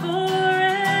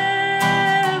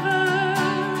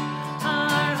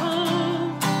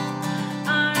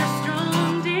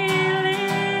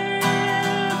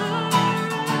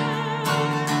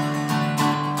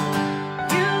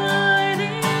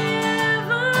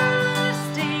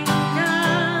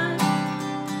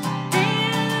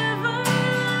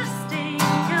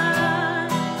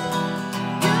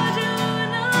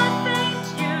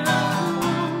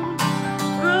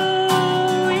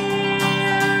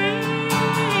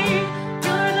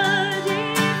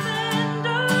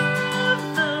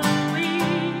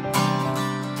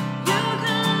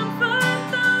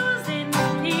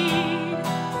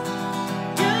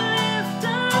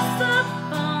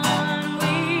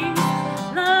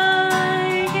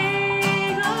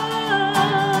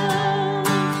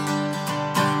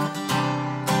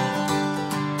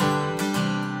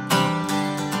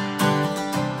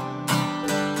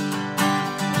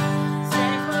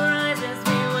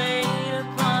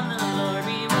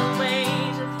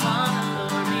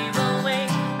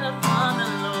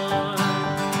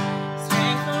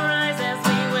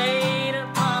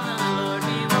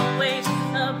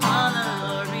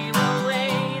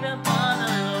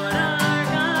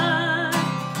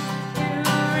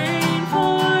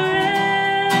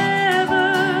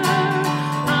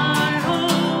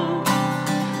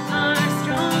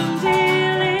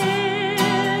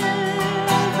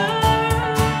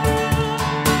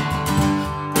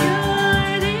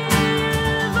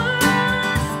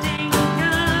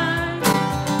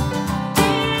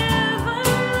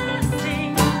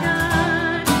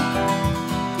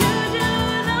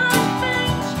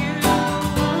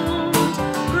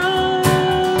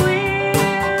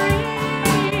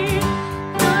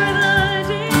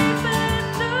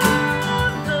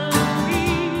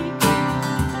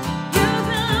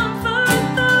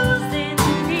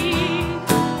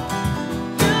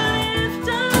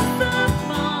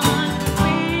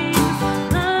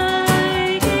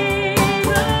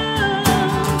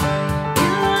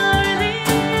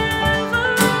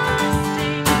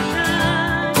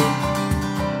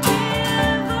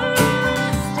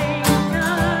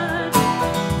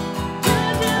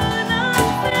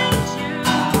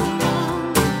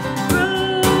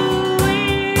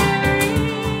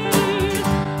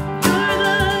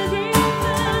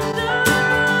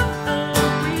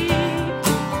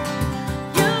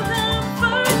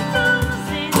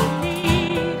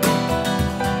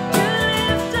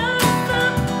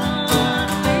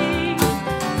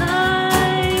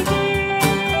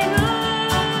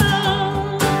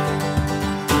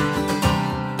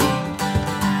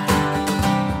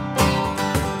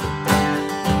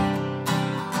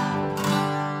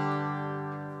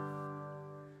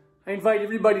invite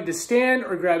everybody to stand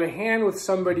or grab a hand with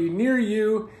somebody near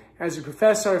you as we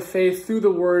profess our faith through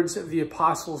the words of the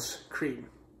Apostles' Creed.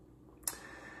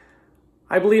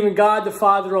 I believe in God, the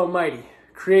Father Almighty,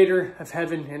 creator of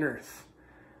heaven and earth.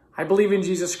 I believe in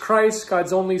Jesus Christ,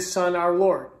 God's only Son, our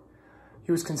Lord.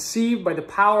 He was conceived by the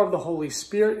power of the Holy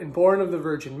Spirit and born of the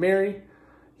Virgin Mary.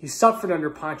 He suffered under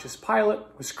Pontius Pilate,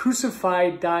 was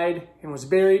crucified, died, and was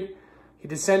buried. He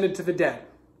descended to the dead.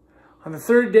 On the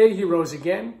third day he rose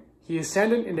again. He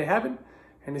ascended into heaven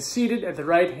and is seated at the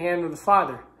right hand of the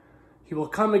Father. He will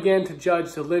come again to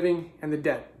judge the living and the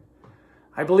dead.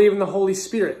 I believe in the Holy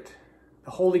Spirit,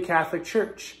 the Holy Catholic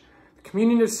Church, the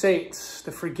communion of saints,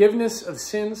 the forgiveness of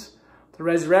sins, the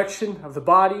resurrection of the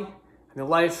body, and the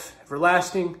life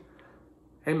everlasting.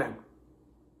 Amen.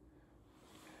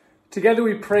 Together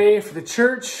we pray for the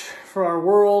church, for our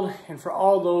world, and for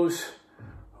all those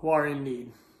who are in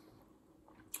need.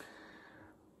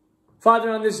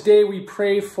 Father, on this day we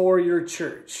pray for your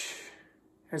church,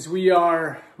 as we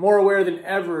are more aware than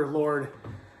ever, Lord,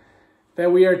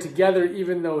 that we are together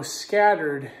even though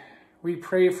scattered. We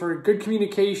pray for good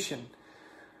communication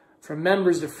from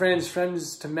members to friends,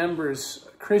 friends to members,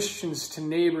 Christians to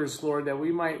neighbors, Lord, that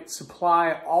we might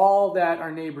supply all that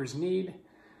our neighbors need,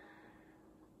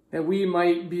 that we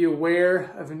might be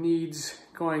aware of needs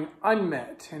going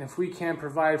unmet, and if we can't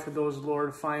provide for those,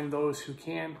 Lord, find those who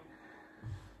can.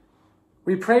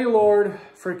 We pray, Lord,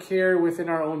 for care within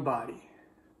our own body.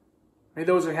 May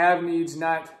those who have needs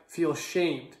not feel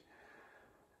shamed.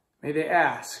 May they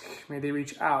ask. May they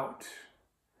reach out.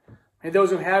 May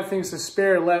those who have things to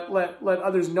spare let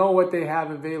others know what they have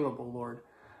available, Lord.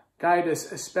 Guide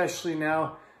us especially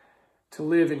now to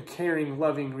live in caring,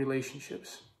 loving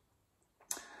relationships.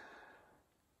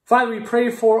 Father, we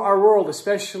pray for our world,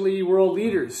 especially world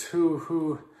leaders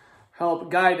who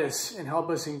help guide us and help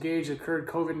us engage the current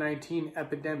COVID-19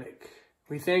 epidemic.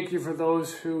 We thank you for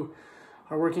those who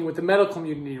are working with the medical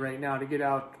community right now to get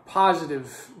out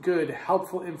positive, good,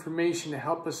 helpful information to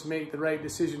help us make the right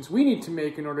decisions we need to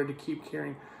make in order to keep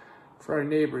caring for our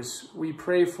neighbors. We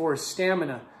pray for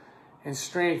stamina and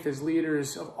strength as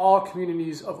leaders of all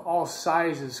communities of all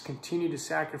sizes continue to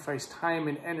sacrifice time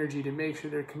and energy to make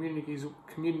sure their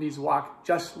communities walk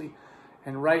justly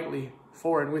and rightly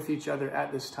for and with each other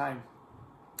at this time.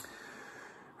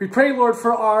 We pray, Lord,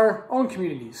 for our own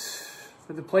communities,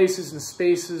 for the places and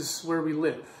spaces where we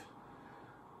live.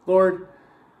 Lord,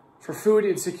 for food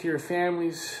insecure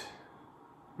families,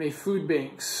 may food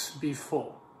banks be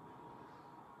full.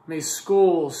 May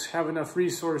schools have enough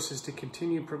resources to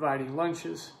continue providing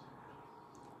lunches.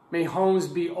 May homes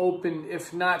be open,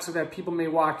 if not so that people may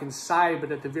walk inside,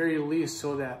 but at the very least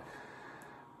so that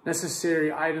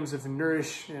necessary items of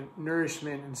nourishment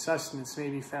and sustenance may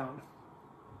be found.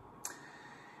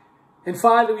 And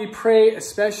Father, we pray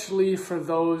especially for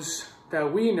those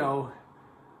that we know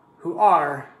who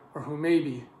are or who may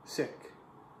be sick.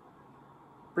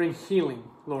 Bring healing,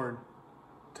 Lord,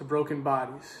 to broken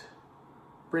bodies.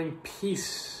 Bring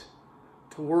peace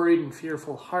to worried and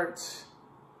fearful hearts.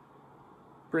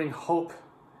 Bring hope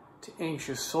to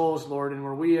anxious souls, Lord, and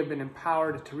where we have been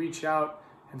empowered to reach out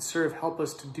and serve, help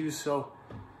us to do so.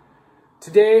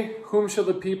 Today, whom shall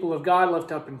the people of God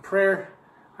lift up in prayer?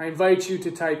 I invite you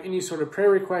to type any sort of prayer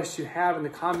request you have in the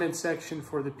comment section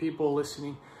for the people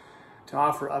listening to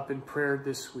offer up in prayer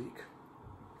this week.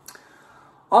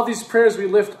 All these prayers we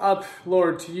lift up,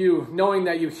 Lord, to you, knowing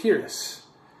that you hear us.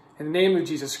 In the name of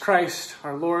Jesus Christ,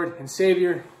 our Lord and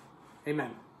Savior,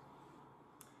 amen.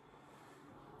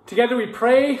 Together we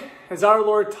pray as our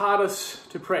Lord taught us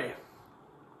to pray.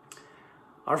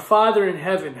 Our Father in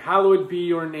heaven, hallowed be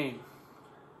your name.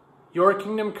 Your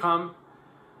kingdom come.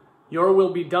 Your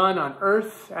will be done on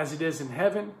earth as it is in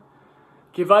heaven.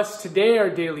 Give us today our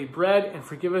daily bread and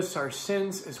forgive us our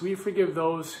sins as we forgive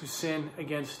those who sin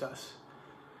against us.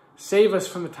 Save us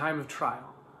from the time of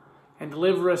trial and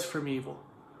deliver us from evil.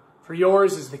 For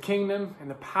yours is the kingdom and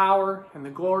the power and the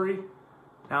glory,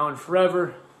 now and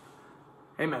forever.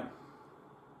 Amen.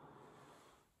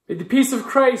 May the peace of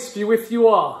Christ be with you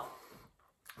all.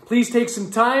 Please take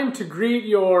some time to greet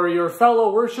your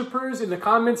fellow worshipers in the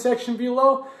comment section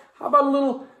below. How about a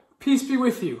little peace be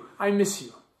with you? I miss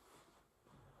you.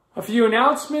 A few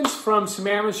announcements from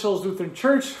Sammamish Lutheran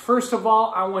Church. First of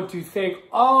all, I want to thank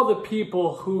all the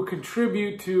people who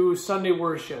contribute to Sunday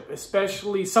worship,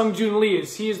 especially Sung Jun Lee,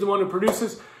 as he is the one who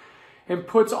produces and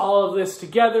puts all of this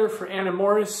together, for Anna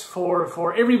Morris,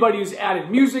 for everybody who's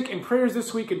added music and prayers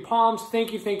this week in Palms.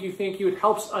 Thank you, thank you, thank you. It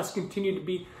helps us continue to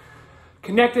be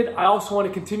connected. I also want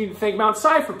to continue to thank Mount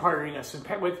Si for partnering us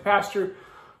with Pastor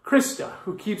Krista,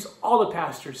 who keeps all the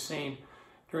pastors sane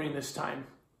during this time.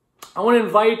 I want to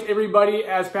invite everybody,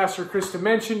 as Pastor Krista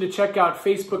mentioned, to check out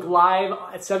Facebook Live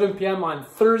at 7 p.m. on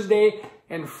Thursday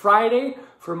and Friday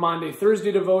for Monday,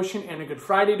 Thursday devotion and a Good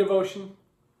Friday devotion.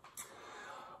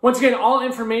 Once again, all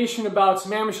information about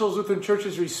Sammamish Hills Lutheran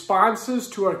Church's responses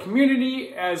to our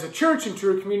community as a church and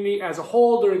to our community as a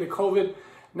whole during the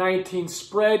COVID-19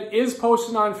 spread is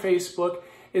posted on Facebook,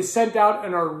 is sent out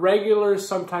in our regular,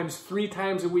 sometimes 3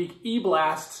 times a week,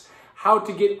 e-blasts. How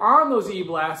to get on those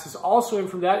e-blasts is also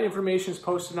that information is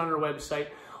posted on our website.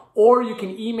 Or you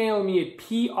can email me at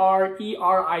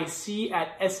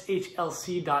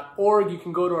preeric@shlc.org. You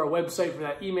can go to our website for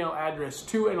that email address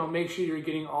too, and I'll make sure you're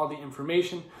getting all the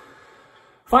information.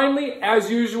 Finally,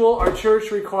 as usual, our church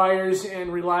requires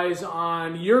and relies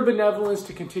on your benevolence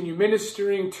to continue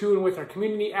ministering to and with our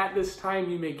community at this time.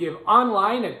 You may give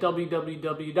online at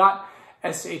www.shlc.org.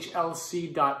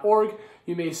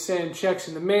 You may send checks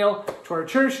in the mail to our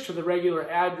church to the regular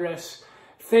address.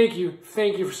 Thank you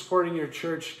for supporting your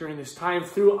church during this time.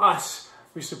 Through us,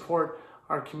 we support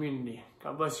our community.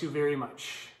 God bless you very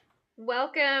much.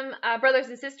 Welcome, brothers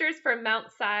and sisters from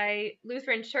Mount Si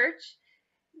Lutheran Church.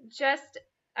 Just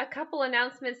a couple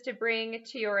announcements to bring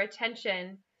to your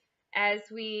attention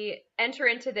as we enter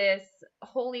into this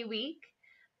Holy Week.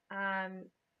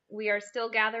 We are still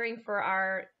gathering for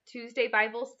our Tuesday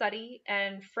Bible study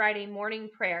and Friday morning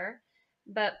prayer,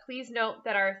 but please note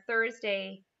that our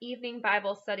Thursday evening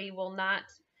Bible study will not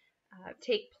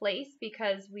take place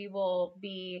because we will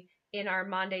be in our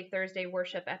Monday, Thursday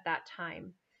worship at that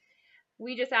time.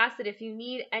 We just ask that if you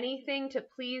need anything to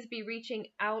please be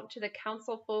reaching out to the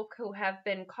council folk who have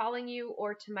been calling you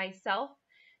or to myself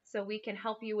so we can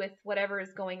help you with whatever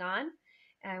is going on.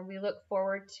 And we look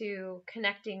forward to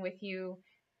connecting with you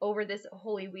over this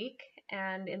Holy Week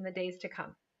and in the days to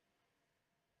come.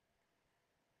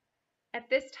 At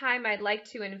this time, I'd like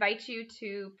to invite you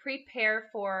to prepare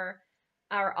for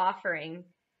our offering.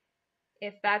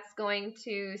 If that's going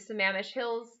to Sammamish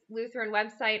Hills Lutheran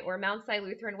website or Mount Si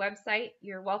Lutheran website,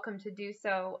 you're welcome to do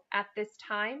so at this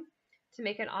time to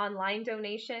make an online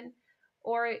donation,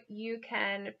 or you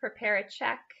can prepare a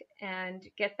check and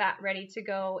get that ready to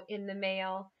go in the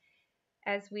mail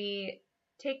as we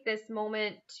take this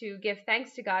moment to give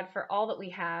thanks to God for all that we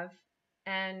have,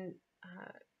 and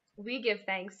we give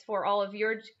thanks for all of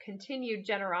your continued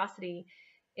generosity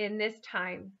in this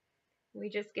time. We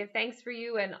just give thanks for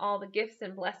you and all the gifts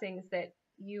and blessings that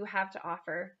you have to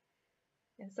offer.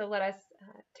 And so let us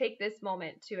take this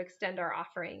moment to extend our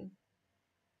offering.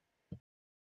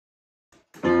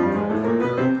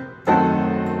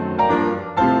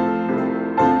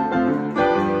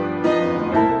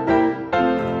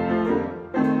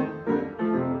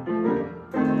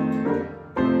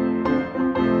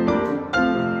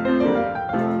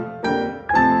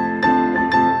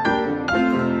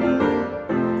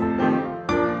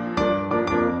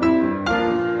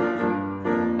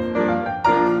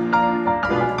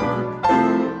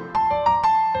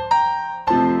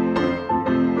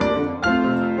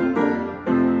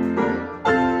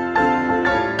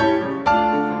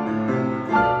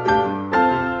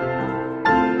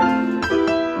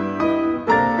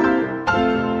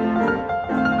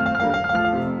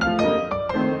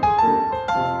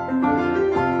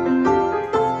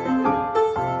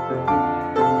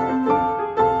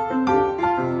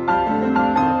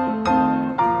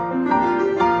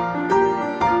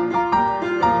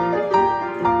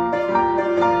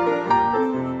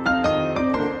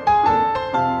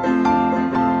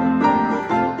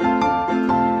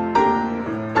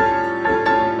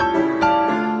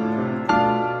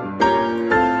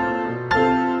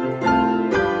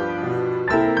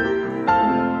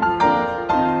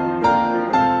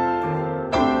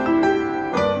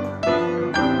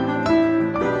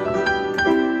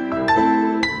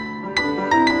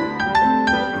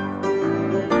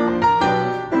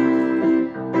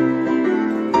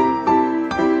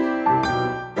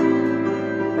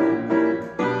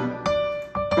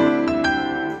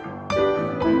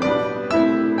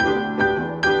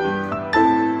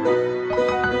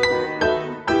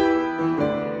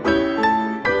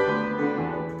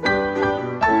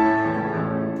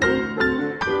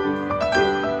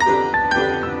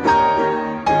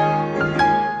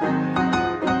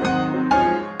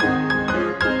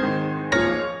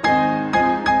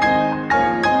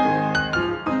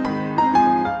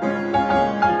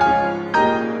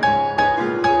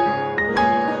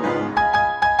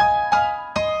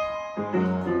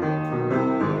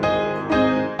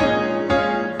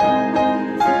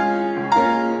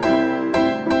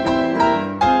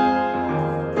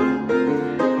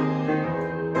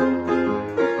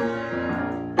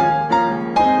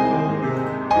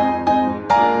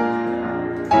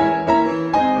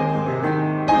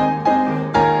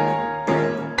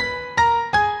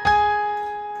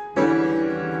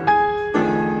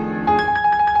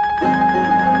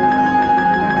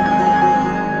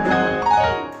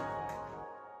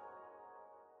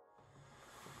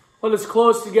 Let us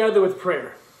close together with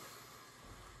prayer.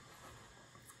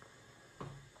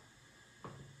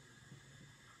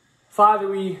 Father,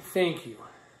 we thank you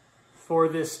for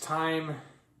this time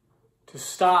to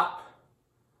stop,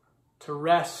 to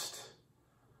rest,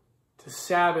 to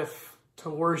Sabbath, to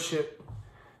worship,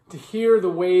 to hear the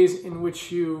ways in which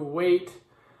you wait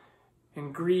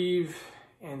and grieve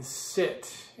and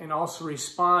sit and also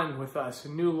respond with us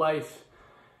in new life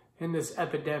in this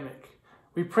epidemic.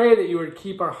 We pray that you would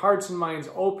keep our hearts and minds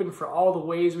open for all the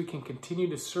ways we can continue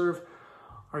to serve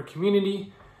our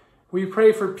community. We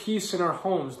pray for peace in our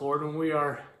homes, Lord, when we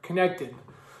are connected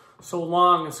so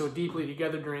long and so deeply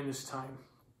together during this time.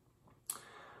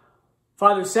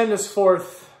 Father, send us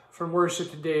forth from worship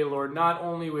today, Lord, not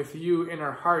only with you in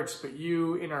our hearts, but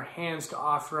you in our hands to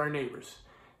offer our neighbors.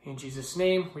 In Jesus'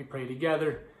 name, we pray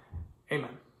together.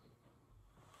 Amen.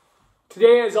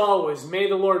 Today, as always, may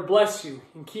the Lord bless you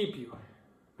and keep you.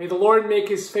 May the Lord make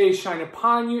his face shine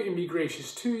upon you and be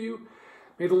gracious to you.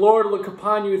 May the Lord look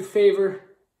upon you with favor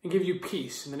and give you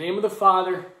peace. In the name of the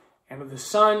Father, and of the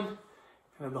Son,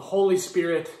 and of the Holy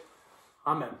Spirit.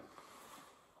 Amen.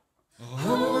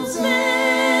 Hosanna,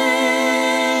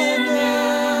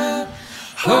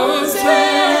 Hosanna,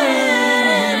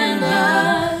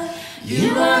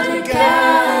 you are the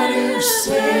God who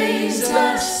saves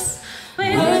us,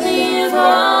 worthy of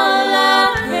all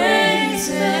our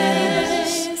praises.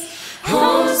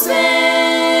 Hosanna,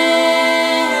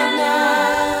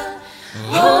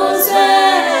 Hosanna,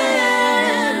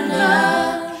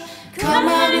 come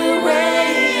have your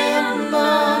way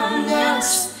among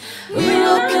us. We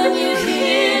welcome you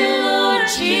here, Lord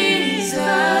Jesus.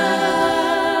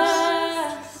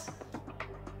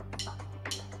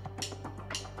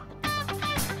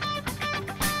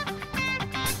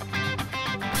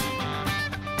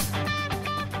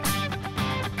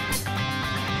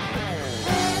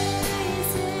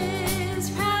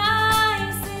 Praises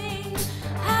rising,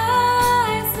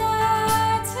 eyes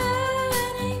are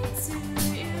turning to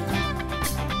you.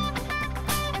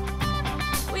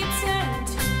 We turn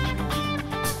to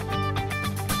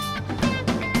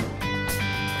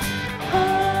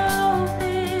hope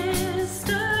is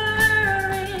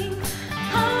stirring,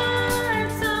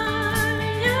 hearts are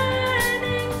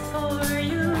yearning for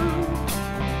you.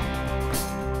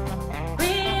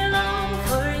 We long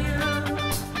for you,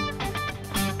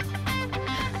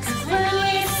 'cause when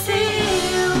we see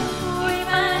you, we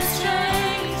find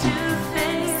strength to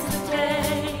face the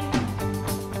day.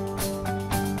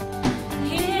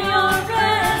 In your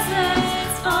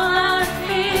presence, all our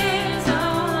fears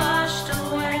are washed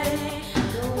away,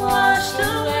 washed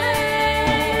away.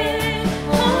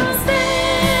 Hosanna,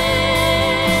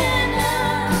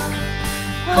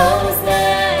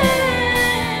 Hosanna,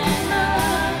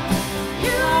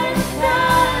 you are the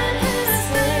God who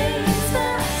saves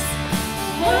us,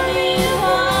 worthy of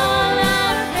all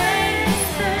our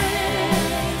praises.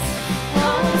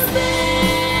 Hosanna,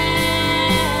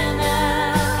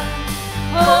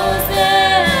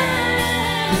 Hosanna,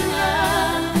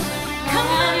 come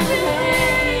have your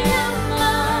way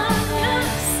among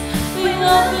us. We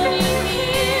welcome you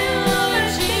here, Lord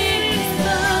Jesus.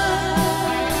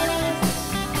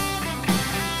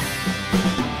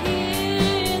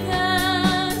 Hear the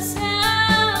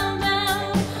sound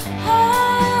of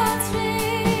hearts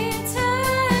returning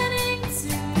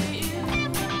to you.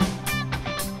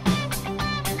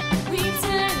 We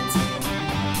turn to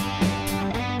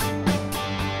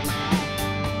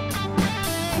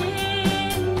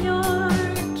in your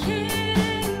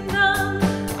kingdom,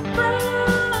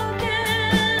 broken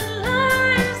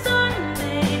lives are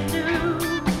made new.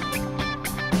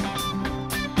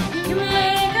 You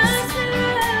make us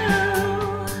new.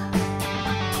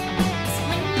 So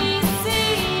when we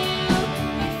see you,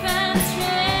 we find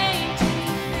strength to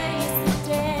face the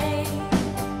day.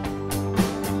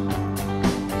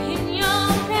 In your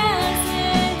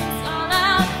presence, all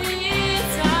our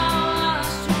fears are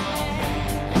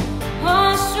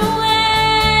washed away.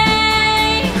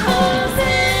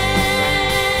 Hosanna,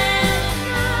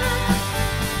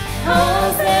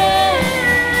 Hosanna,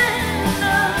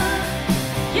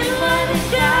 you are the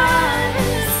God who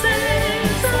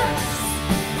saves us,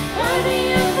 worthy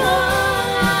of all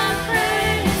our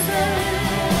praises.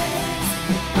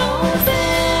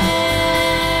 Hosanna,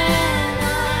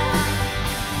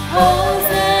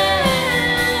 Hosanna,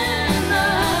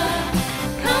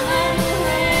 come have your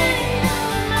way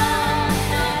among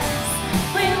us.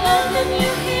 We welcome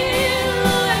you here,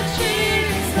 Lord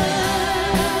Jesus.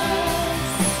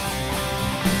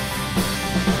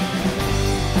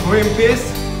 Go in peace,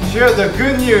 share the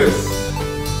good news.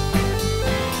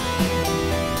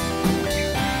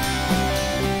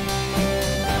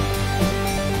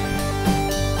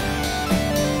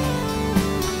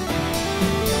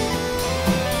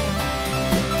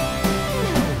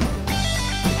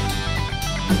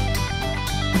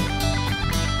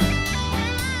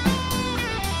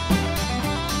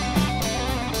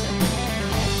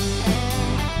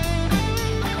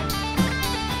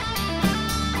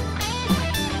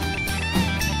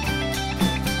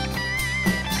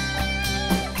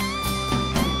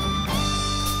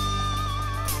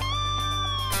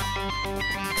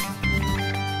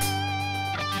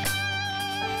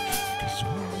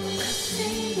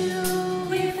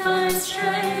 We find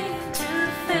strength.